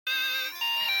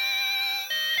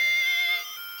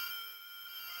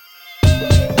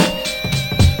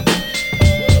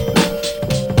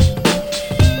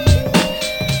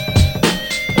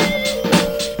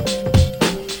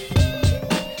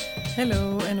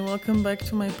and welcome back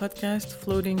to my podcast,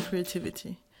 Floating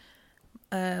Creativity.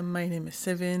 My name is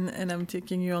Sevin, and I'm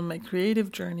taking you on my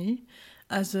creative journey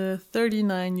as a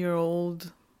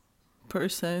 39-year-old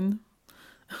person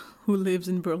who lives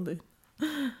in Berlin.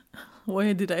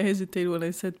 Why did I hesitate when I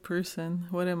said person?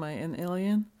 What am I, an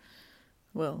alien?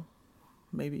 Well,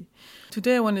 maybe.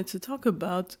 Today I wanted to talk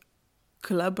about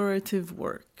collaborative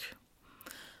work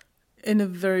in a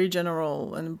very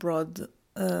general and broad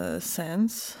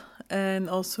sense, and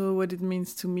also what it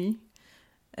means to me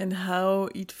and how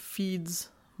it feeds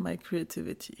my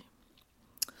creativity.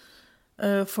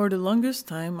 For the longest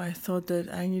time, I thought that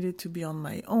I needed to be on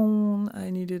my own. I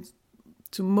needed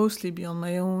to mostly be on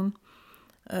my own.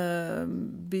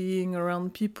 Being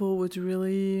around people was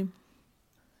really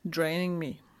draining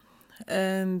me.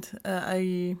 And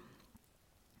I,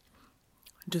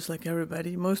 just like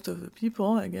everybody, most of the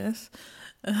people, I guess,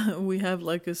 we have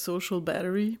like a social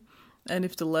battery. And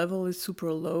if the level is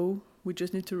super low, we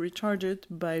just need to recharge it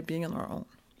by being on our own.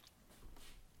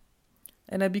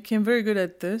 And I became very good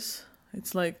at this.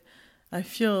 It's like I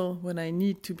feel when I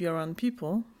need to be around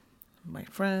people, my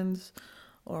friends,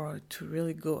 or to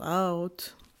really go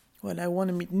out, when I want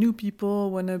to meet new people,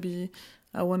 I want to be,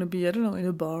 I don't know, in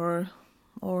a bar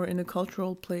or in a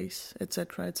cultural place,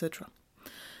 etc., etc.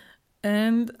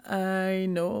 And I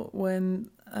know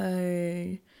when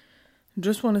I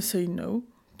just want to say no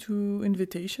to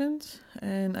invitations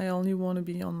and I only want to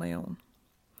be on my own.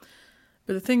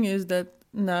 But the thing is that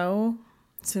now,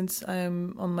 since I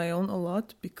am on my own a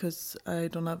lot because I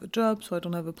don't have a job, so I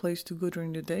don't have a place to go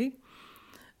during the day,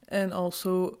 and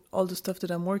also all the stuff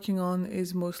that I'm working on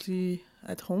is mostly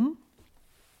at home,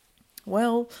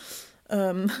 well,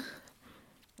 I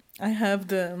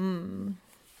have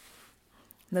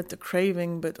not the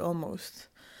craving, but almost,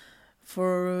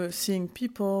 for seeing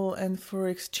people and for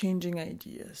exchanging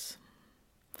ideas.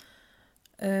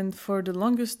 And for the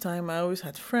longest time, I always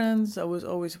had friends, I was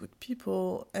always with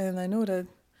people, and I know that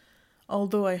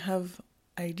although I have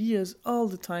ideas all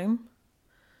the time,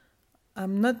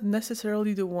 I'm not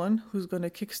necessarily the one who's going to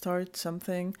kickstart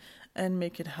something and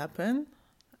make it happen.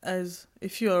 As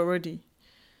if you already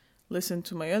listened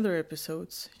to my other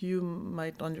episodes, you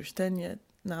might understand yet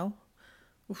now.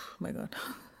 Oof, my God.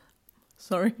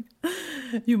 Sorry.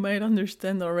 You might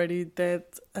understand already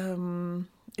that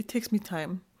it takes me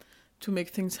time to make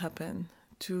things happen,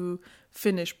 to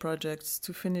finish projects,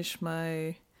 to finish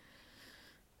my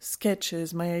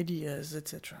sketches, my ideas,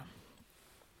 etc.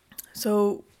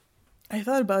 So I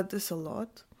thought about this a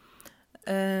lot,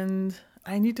 and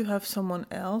I need to have someone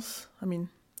else. I mean,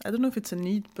 I don't know if it's a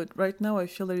need, but right now I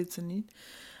feel that it's a need.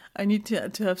 I need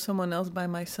to have someone else by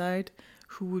my side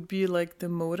who would be like the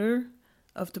motor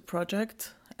of the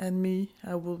project, and me,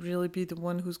 I will really be the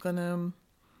one who's gonna,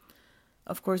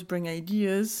 of course, bring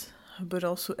ideas, but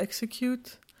also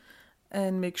execute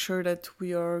and make sure that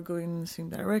we are going in the same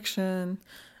direction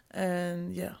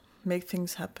and make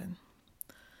things happen.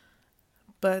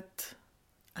 But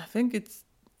I think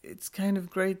it's kind of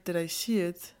great that I see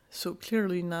it so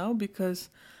clearly now, because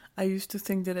I used to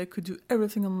think that I could do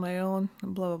everything on my own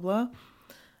and blah, blah,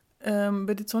 blah.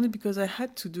 But it's only because I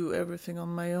had to do everything on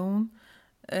my own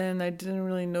and I didn't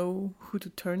really know who to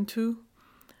turn to,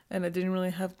 and I didn't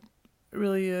really have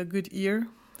a good ear,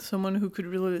 someone who could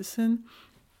really listen.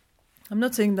 I'm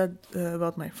not saying that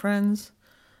about my friends.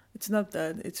 It's not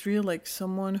that. It's really like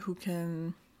someone who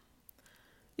can,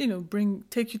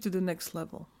 take you to the next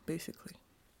level, basically.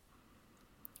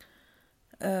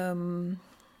 And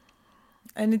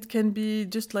it can be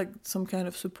just like some kind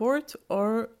of support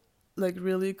or like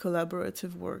really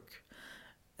collaborative work.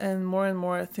 And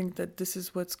more, I think that this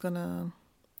is what's gonna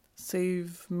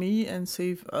save me and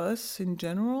save us in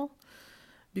general.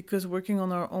 Because working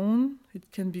on our own,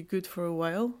 it can be good for a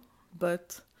while,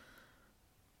 but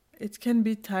it can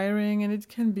be tiring and it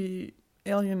can be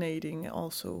alienating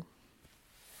also.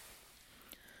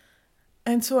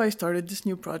 And so I started this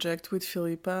new project with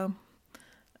Philippa.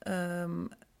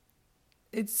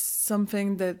 It's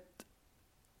something that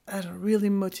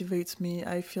really motivates me.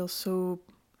 I feel so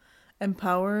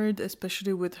empowered,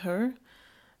 especially with her,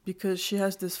 because she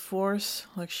has this force.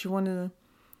 Like she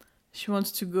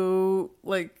wants to go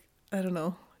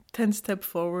 10 steps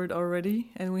forward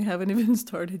already, and we haven't even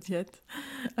started yet.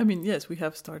 I mean, yes, we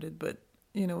have started, but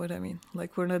you know what I mean.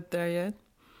 Like we're not there yet.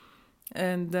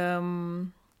 And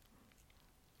I'm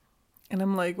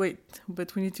like, wait,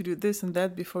 but we need to do this and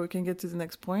that before we can get to the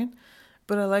next point.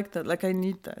 But I like that. Like I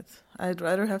need that. I'd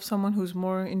rather have someone who's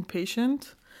more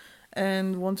impatient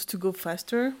and wants to go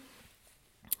faster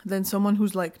than someone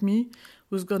who's like me,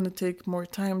 who's going to take more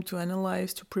time to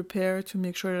analyze, to prepare, to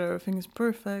make sure that everything is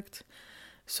perfect.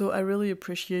 So I really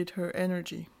appreciate her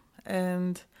energy,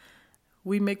 and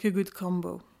we make a good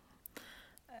combo.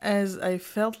 As I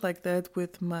felt like that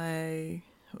with my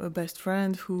best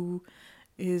friend, who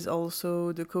is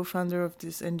also the co-founder of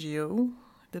this NGO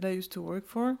that I used to work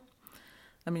for.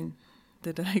 I mean,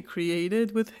 that I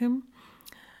created with him.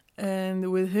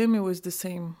 And with him, it was the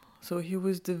same. So he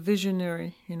was the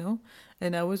visionary,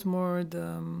 and I was more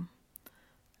the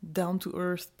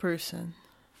down-to-earth person,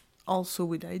 also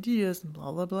with ideas and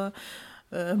blah, blah, blah.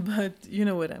 But you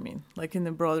know what I mean, like in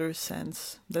a broader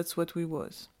sense, that's what we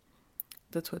was.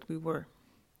 That's what we were.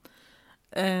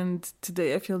 And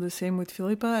today I feel the same with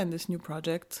Philippa and this new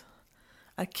project.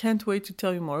 I can't wait to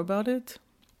tell you more about it.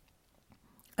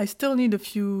 I still need a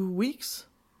few weeks.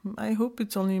 I hope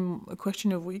it's only a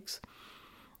question of weeks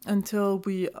until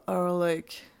we are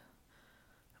like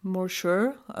more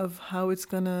sure of how it's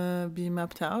gonna be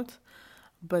mapped out.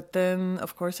 But then,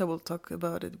 of course, I will talk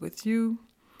about it with you.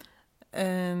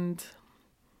 And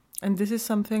this is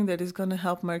something that is gonna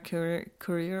help my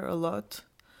career a lot.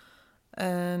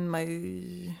 And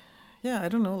I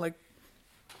don't know, like,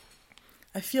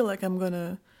 I feel like I'm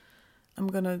gonna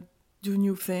do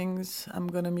new things. I'm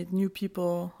gonna meet new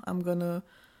people. I'm gonna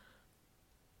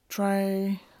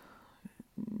try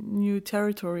new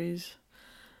territories.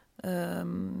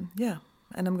 And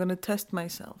I'm gonna test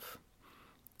myself.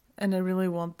 And I really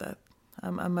want that.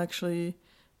 I'm actually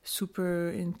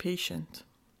super impatient.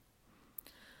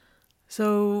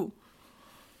 So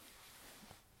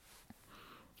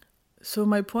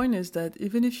my point is that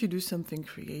even if you do something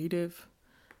creative,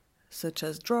 such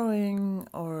as drawing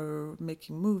or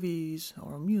making movies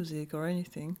or music or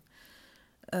anything,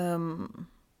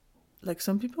 like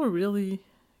some people really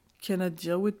cannot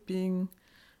deal with being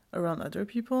around other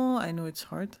people. I know it's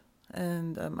hard,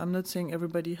 and I'm not saying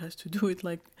everybody has to do it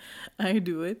like I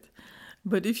do it,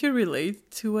 but if you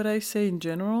relate to what I say in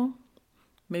general,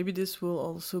 maybe this will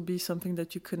also be something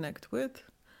that you connect with.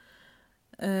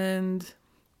 And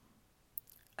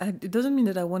it doesn't mean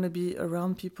that I want to be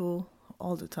around people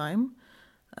all the time.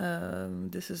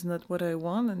 This is not what I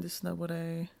want, and this is not what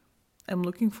I am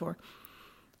looking for.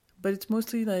 But it's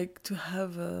mostly like to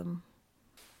have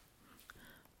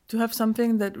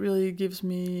something that really gives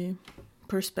me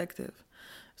perspective.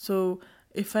 So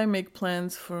if I make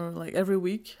plans for like every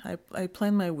week, I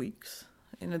plan my weeks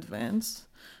in advance,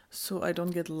 so I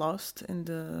don't get lost in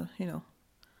the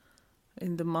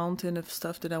in the mountain of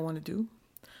stuff that I want to do.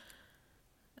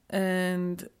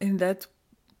 And in that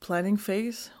planning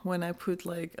phase, when I put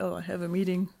like, I have a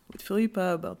meeting with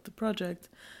Philippa about the project,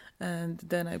 and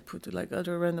then I put like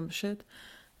other random shit,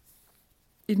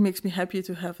 it makes me happy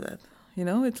to have that.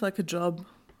 It's like a job.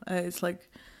 It's like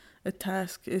a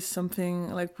task is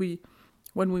something like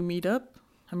when we meet up,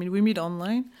 we meet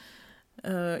online,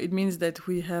 it means that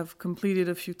we have completed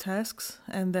a few tasks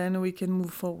and then we can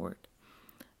move forward.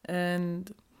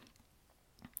 And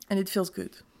it feels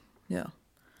good. Yeah.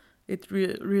 It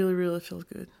really, really feels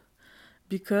good.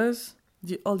 Because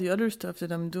all the other stuff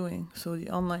that I'm doing, so the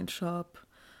online shop,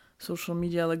 social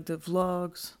media, like the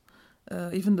vlogs,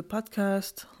 even the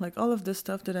podcast, like all of the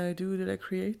stuff that I do, that I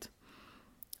create,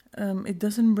 it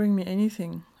doesn't bring me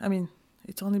anything.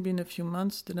 It's only been a few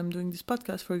months that I'm doing this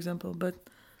podcast, for example, but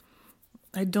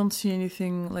I don't see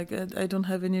anything, like I don't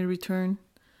have any return.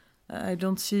 I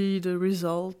don't see the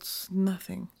results,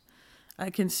 nothing. I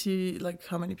can see like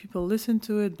how many people listen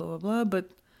to it, blah, blah, blah,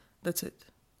 but that's it.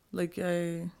 Like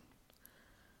I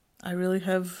really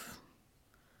have,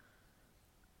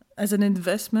 as an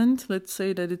investment, let's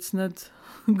say that it's not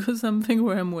something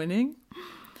where I'm winning,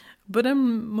 but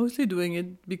I'm mostly doing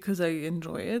it because I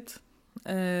enjoy it,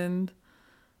 and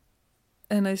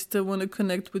I still want to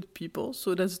connect with people,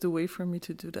 so that's the way for me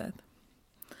to do that.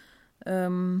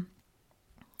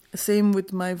 Same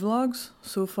with my vlogs.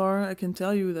 So far, I can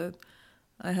tell you that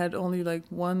I had only like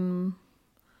only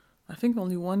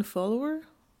one follower.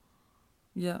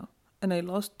 Yeah, and I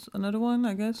lost another one,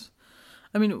 I guess.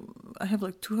 I have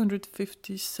like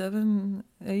 257,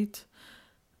 8.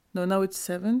 No, now it's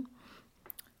 7.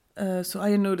 So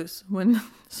I notice when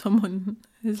someone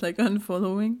is like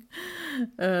unfollowing,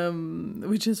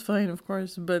 which is fine, of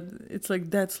course, but it's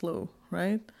like that slow,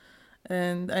 right?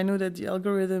 And I know that the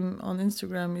algorithm on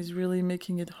Instagram is really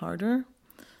making it harder,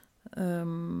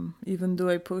 even though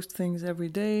I post things every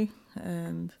day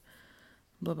and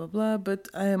blah, blah, blah. But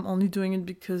I am only doing it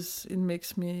because it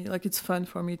makes me, like, it's fun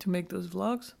for me to make those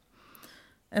vlogs.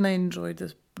 And I enjoy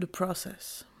the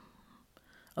process.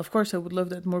 Of course, I would love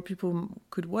that more people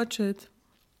could watch it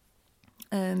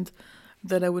and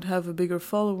that I would have a bigger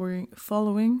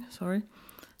following.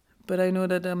 But I know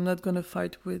that I'm not going to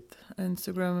fight with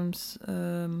Instagram's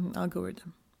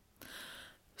algorithm.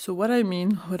 So what I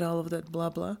mean with all of that blah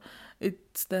blah,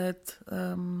 it's that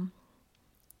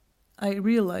I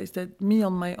realized that me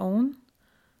on my own,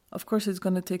 of course it's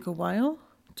going to take a while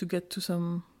to get to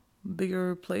some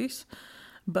bigger place,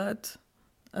 but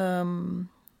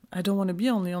I don't want to be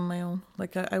only on my own.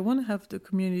 Like I want to have the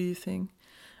community thing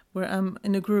where I'm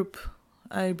in a group.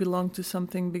 I belong to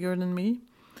something bigger than me,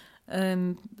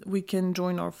 and we can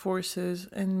join our forces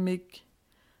and make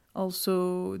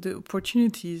also the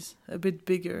opportunities a bit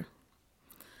bigger.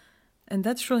 And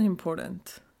that's really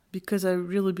important because I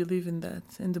really believe in that,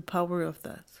 in the power of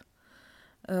that.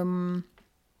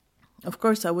 Of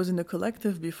course, I was in a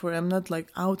collective before. I'm not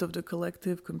like out of the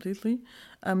collective completely.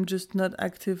 I'm just not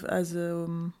active as a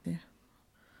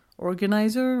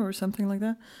organizer or something like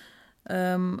that.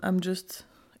 I'm just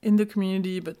in the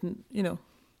community, but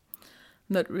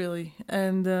not really.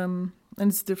 And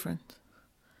it's different.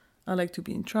 I like to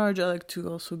be in charge. I like to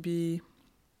also be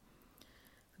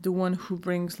the one who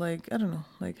brings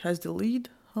has the lead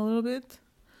a little bit.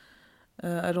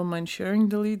 I don't mind sharing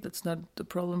the lead. That's not the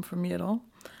problem for me at all.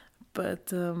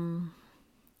 But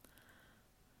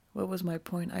what was my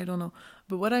point? I don't know.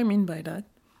 But what I mean by that,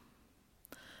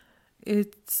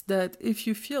 it's that if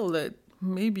you feel that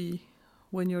maybe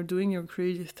when you're doing your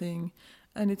creative thing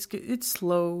and it's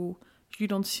slow, you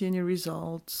don't see any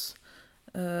results,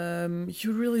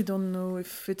 you really don't know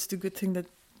if it's the good thing that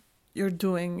you're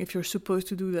doing, if you're supposed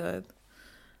to do that.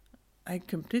 I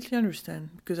completely understand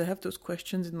because I have those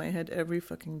questions in my head every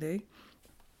fucking day.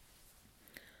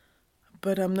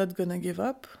 But I'm not gonna give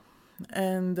up,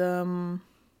 and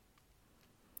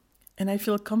I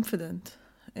feel confident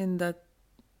in that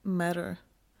matter.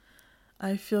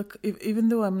 I feel even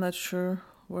though I'm not sure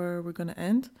where we're gonna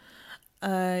end,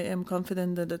 I am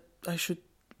confident that I should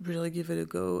really give it a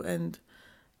go and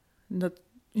not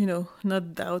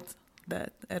doubt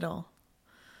that at all.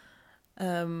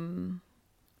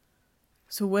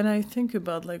 So when I think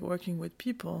about like working with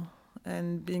people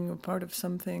and being a part of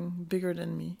something bigger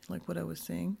than me, like what I was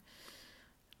saying,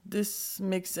 this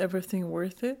makes everything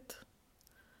worth it.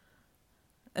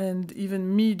 And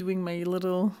even me doing my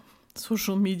little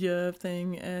social media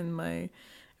thing and my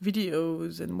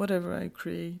videos and whatever I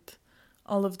create,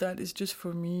 all of that is just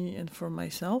for me and for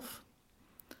myself.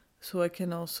 So I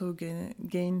can also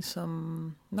gain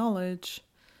some knowledge,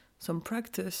 some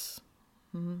practice.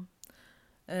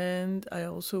 And I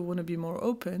also want to be more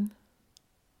open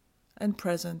and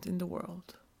present in the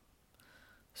world.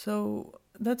 So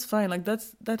that's fine. Like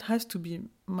that has to be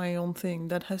my own thing.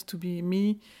 That has to be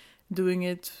me doing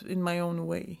it in my own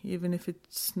way. Even if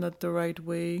it's not the right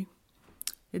way,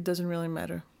 it doesn't really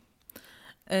matter.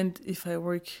 And if I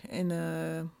work in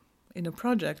a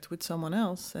project with someone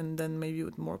else and then maybe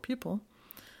with more people,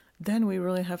 then we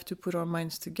really have to put our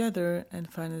minds together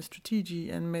and find a strategy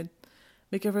and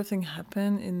make everything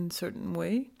happen in a certain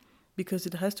way, because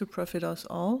it has to profit us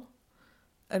all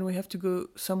and we have to go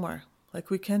somewhere. Like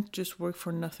we can't just work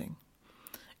for nothing.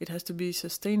 It has to be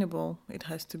sustainable, it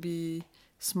has to be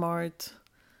smart,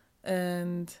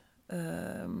 and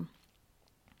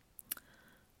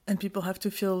people have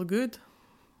to feel good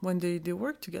when they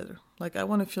work together. Like I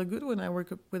want to feel good when I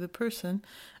work with a person,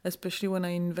 especially when I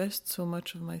invest so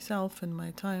much of myself and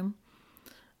my time.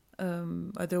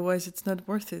 Otherwise it's not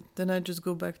worth it. Then I just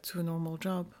go back to a normal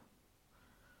job.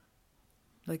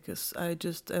 Like I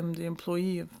just am the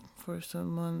employee for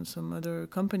some other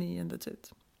company, and that's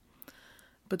it.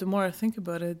 But the more I think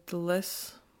about it, the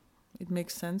less it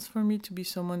makes sense for me to be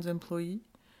someone's employee.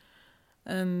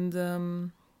 And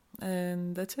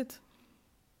that's it.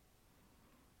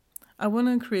 I want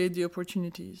to create the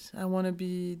opportunities. I want to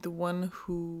be the one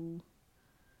who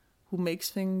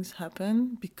makes things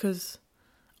happen, because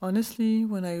honestly,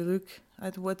 when I look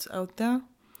at what's out there,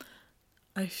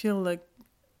 I feel that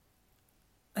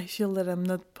I'm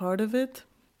not part of it.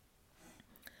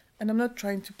 And I'm not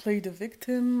trying to play the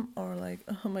victim or like,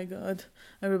 oh my God,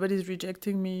 everybody's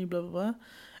rejecting me, blah, blah, blah.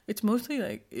 It's mostly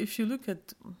like, if you look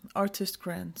at artist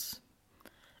grants,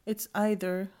 it's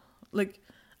either like,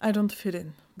 I don't fit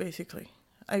in, basically.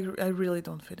 I really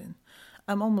don't fit in.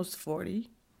 I'm almost 40.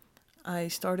 I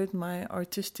started my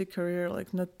artistic career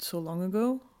like not so long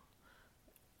ago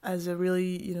as a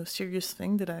really, serious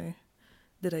thing that I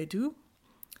do.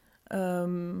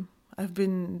 I've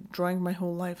been drawing my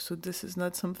whole life, so this is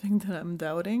not something that I'm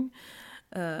doubting.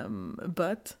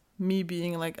 But me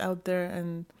being like out there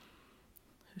and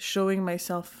showing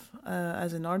myself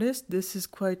as an artist, this is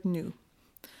quite new.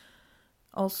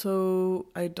 Also,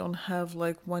 I don't have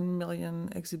like 1 million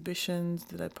exhibitions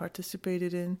that I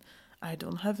participated in. I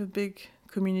don't have a big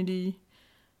community.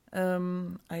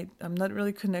 I'm not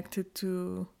really connected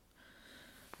to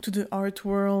to the art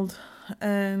world,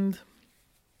 and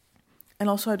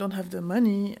also I don't have the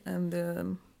money and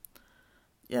the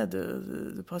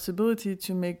possibility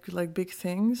to make like big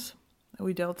things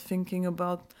without thinking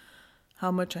about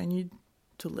how much I need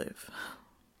to live.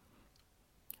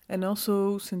 And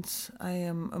also, since I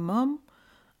am a mom,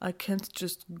 I can't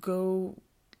just go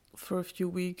for a few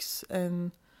weeks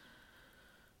and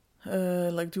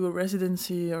like do a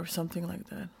residency or something like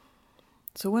that.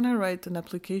 So when I write an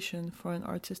application for an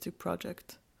artistic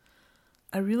project,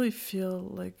 I really feel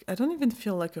like I don't even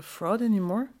feel like a fraud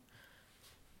anymore,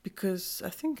 because I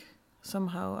think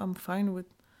somehow I'm fine with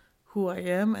who I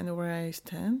am and where I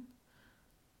stand.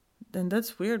 And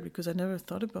that's weird because I never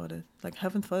thought about it. Like,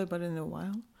 haven't thought about it in a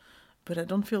while, but I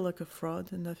don't feel like a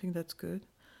fraud, and I think that's good.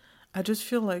 I just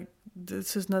feel like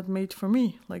this is not made for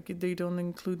me. Like, they don't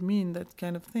include me in that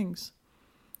kind of things.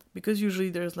 Because usually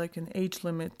there's like an age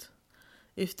limit.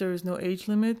 If there is no age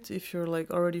limit, if you're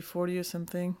like already 40 or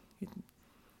something,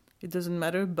 it doesn't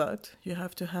matter, but you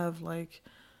have to have like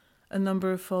a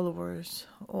number of followers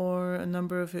or a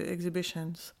number of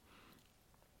exhibitions,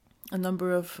 a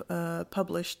number of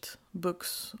published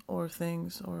books or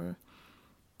things, or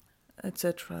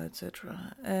etc.,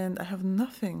 etc. And I have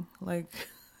nothing. Like,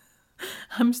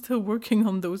 I'm still working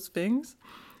on those things,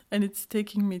 and it's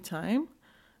taking me time,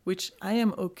 which I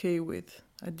am okay with.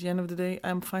 At the end of the day,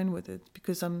 I'm fine with it,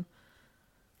 because I'm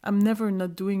never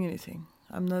not doing anything.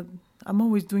 I'm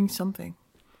always doing something.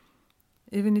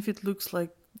 Even if it looks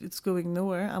like it's going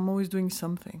nowhere, I'm always doing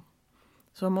something.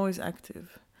 So I'm always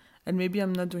active. And maybe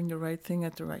I'm not doing the right thing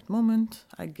at the right moment.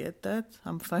 I get that.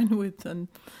 I'm fine with, and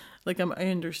like I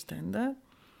understand that.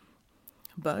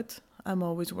 But I'm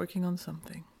always working on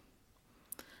something.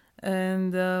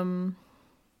 And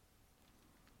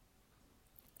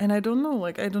I don't know,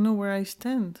 like I don't know where I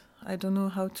stand. I don't know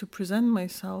how to present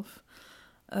myself.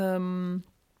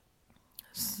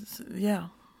 Yeah.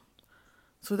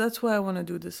 So that's why I want to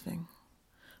do this thing.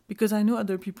 Because I know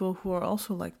other people who are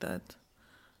also like that.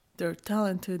 They're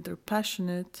talented, they're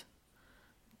passionate.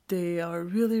 They are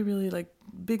really, really like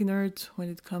big nerds when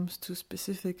it comes to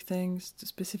specific things, to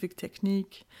specific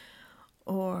technique,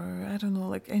 or I don't know,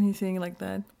 like anything like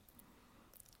that.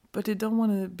 But they don't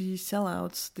want to be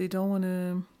sellouts. They don't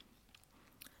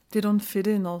fit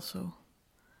in also.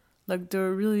 Like,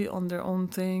 they're really on their own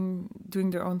thing,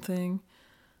 doing their own thing.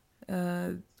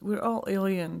 We're all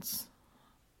aliens.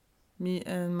 Me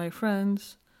and my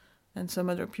friends and some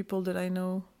other people that I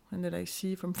know and that I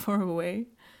see from far away.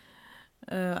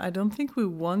 I don't think we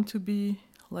want to be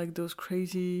like those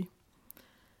crazy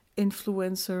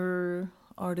influencer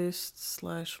artists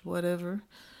 / whatever.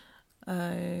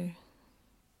 I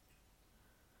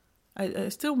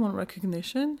still want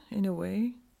recognition in a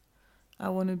way. I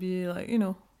want to be like,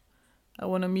 I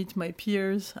want to meet my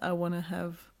peers. I want to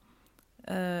have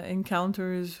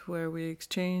encounters where we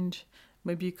exchange,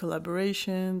 maybe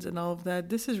collaborations and all of that.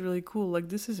 This is really cool. Like,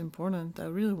 this is important. I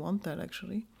really want that,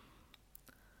 actually.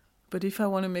 But if I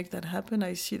want to make that happen,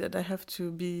 I see that I have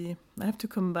to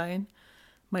combine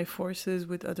my forces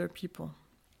with other people.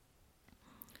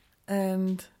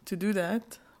 And to do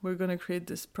that, we're going to create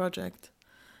this project.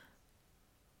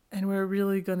 And we're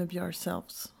really going to be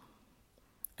ourselves.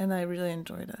 And I really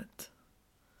enjoy that.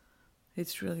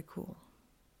 It's really cool.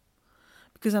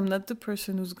 Because I'm not the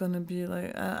person who's going to be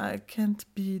like, I can't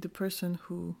be the person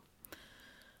who,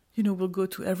 will go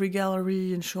to every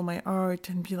gallery and show my art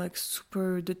and be like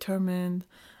super determined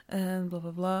and blah,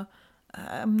 blah, blah.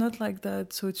 I'm not like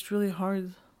that, so it's really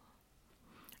hard.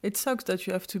 It sucks that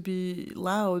you have to be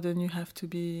loud and you have to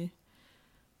be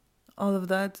all of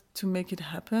that to make it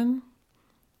happen,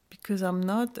 because I'm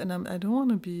not, and I don't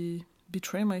want to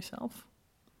betray myself.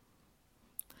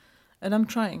 And I'm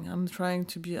trying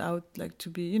to be out, like to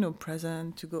be,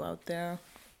 present, to go out there.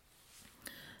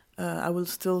 I will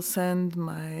still send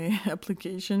my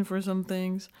application for some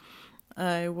things.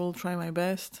 I will try my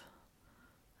best.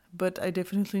 But I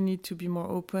definitely need to be more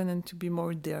open and to be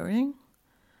more daring.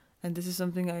 And this is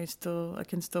something I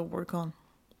can still work on.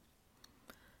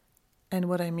 And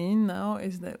what I mean now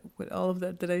is that with all of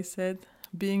that I said,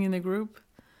 being in a group,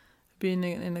 being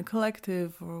in a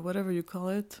collective or whatever you call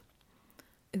it,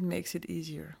 it makes it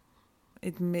easier.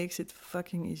 It makes it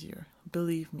fucking easier.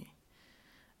 Believe me.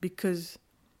 Because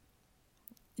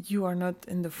you are not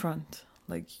in the front.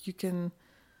 Like, you can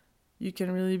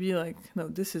really be like, no,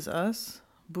 this is us.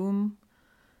 Boom.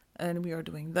 And we are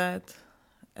doing that.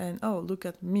 And oh, look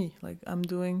at me. Like, I'm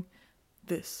doing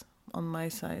this on my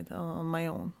side, on my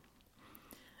own.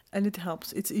 And it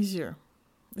helps. It's easier.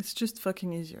 It's just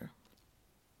fucking easier.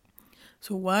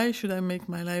 So why should I make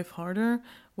my life harder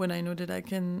when I know that I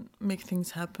can make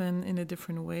things happen in a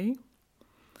different way,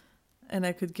 and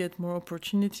I could get more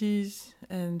opportunities,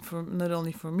 and for not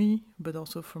only for me, but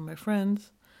also for my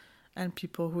friends and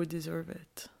people who deserve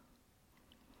it.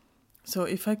 So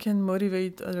if I can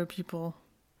motivate other people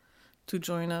to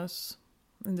join us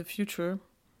in the future,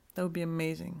 that would be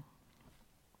amazing.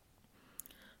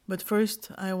 But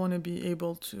first, I want to be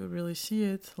able to really see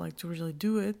it, like to really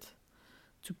do it,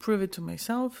 to prove it to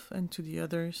myself and to the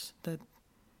others that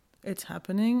it's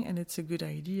happening and it's a good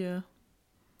idea.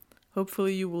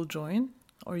 Hopefully you will join,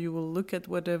 or you will look at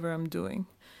whatever I'm doing,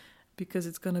 because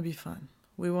it's going to be fun.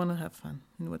 We want to have fun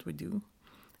in what we do,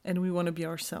 and we want to be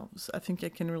ourselves. I think I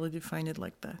can really define it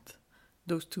like that.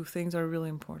 Those two things are really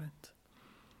important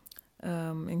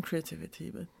in creativity,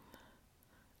 but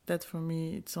that for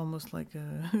me, it's almost like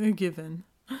a given.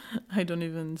 I don't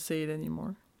even say it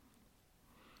anymore.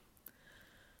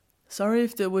 Sorry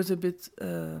if that was a bit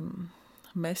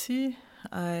messy.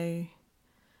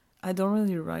 I don't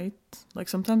really write. Like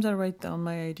sometimes I write down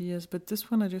my ideas, but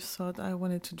this one I just thought I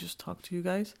wanted to just talk to you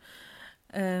guys.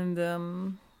 And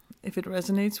if it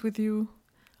resonates with you,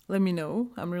 let me know.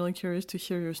 I'm really curious to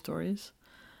hear your stories.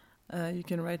 You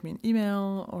can write me an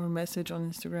email or a message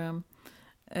on Instagram.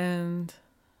 And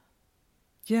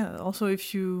yeah, also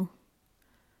if you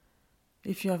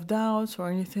have doubts or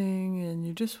anything and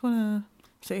you just want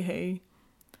to say hey,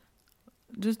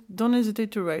 just don't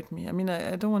hesitate to write me. I mean,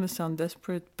 I don't want to sound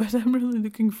desperate, but I'm really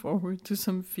looking forward to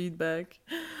some feedback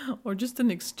or just an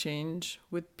exchange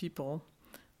with people,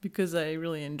 because I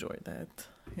really enjoy that.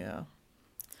 Yeah.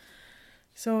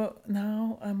 So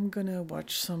now I'm gonna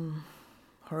watch some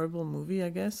horrible movie, I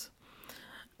guess.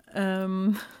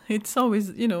 It's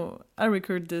always, I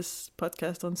record this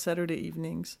podcast on Saturday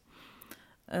evenings.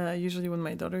 Usually when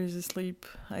my daughter is asleep,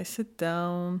 I sit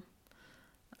down,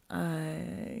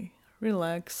 I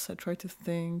relax, I try to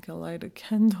think, I light a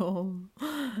candle,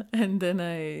 and then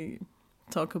I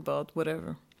talk about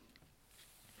whatever.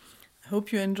 I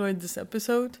hope you enjoyed this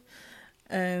episode,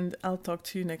 and I'll talk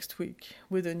to you next week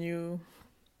with a new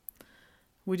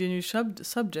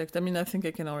subject. I mean, I think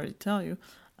I can already tell you.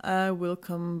 I will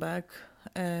come back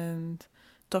and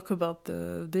talk about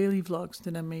the daily vlogs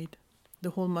that I made the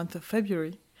whole month of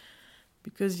February,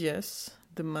 because yes,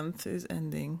 the month is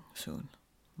ending soon. Oh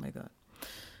my God.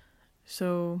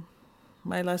 So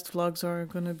my last vlogs are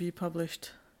going to be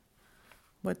published.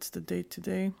 What's the date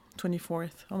today?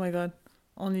 24th. Oh my God.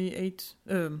 Only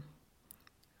 5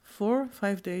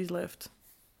 days left.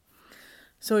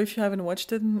 So if you haven't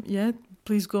watched it yet,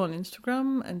 please go on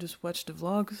Instagram and just watch the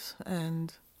vlogs,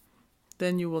 and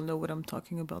then you will know what I'm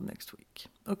talking about next week.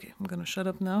 Okay, I'm going to shut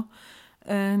up now,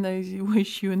 and I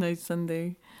wish you a nice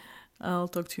Sunday. I'll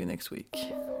talk to you next week.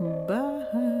 Bye.